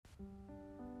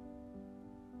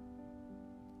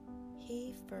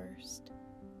He first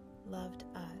loved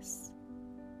us.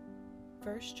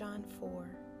 1 John 4,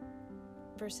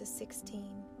 verses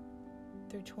 16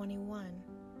 through 21.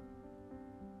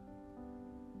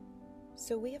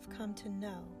 So we have come to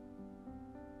know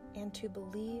and to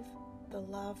believe the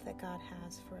love that God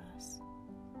has for us.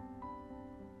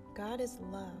 God is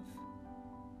love,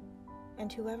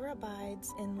 and whoever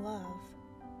abides in love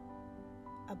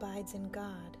abides in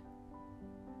God,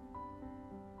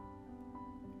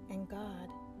 and God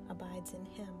abides in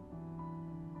him.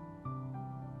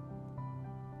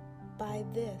 By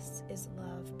this is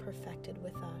love perfected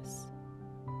with us,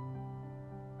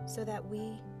 so that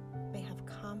we may have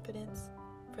confidence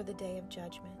for the day of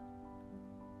judgment.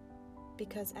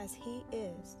 Because as he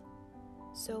is,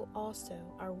 so also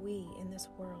are we in this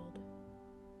world.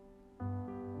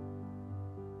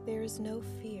 There is no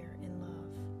fear in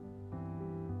love,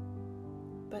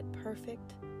 but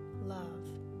perfect love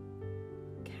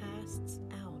casts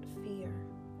out fear.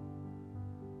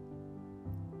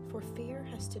 For fear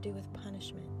has to do with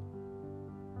punishment,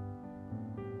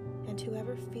 and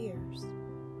whoever fears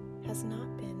has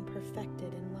not been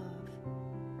perfected in love.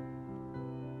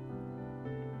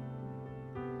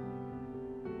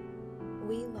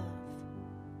 We love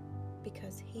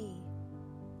because he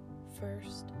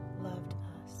first loved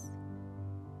us.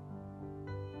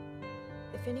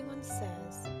 If anyone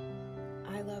says,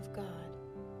 "I love God,"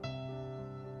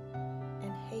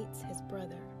 and hates his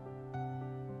brother,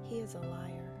 he is a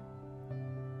liar.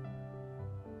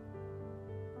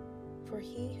 For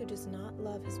he who does not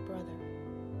love his brother,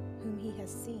 whom he has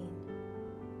seen,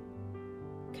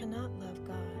 cannot love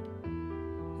God,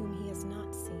 whom he has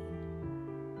not seen.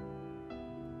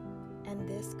 And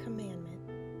this commandment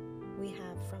we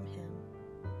have from him: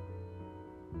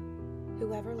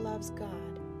 whoever loves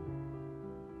God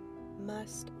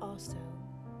must also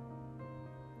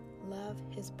love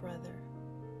his brother.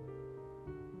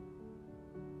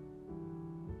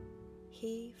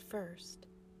 He first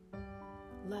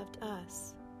loved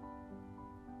us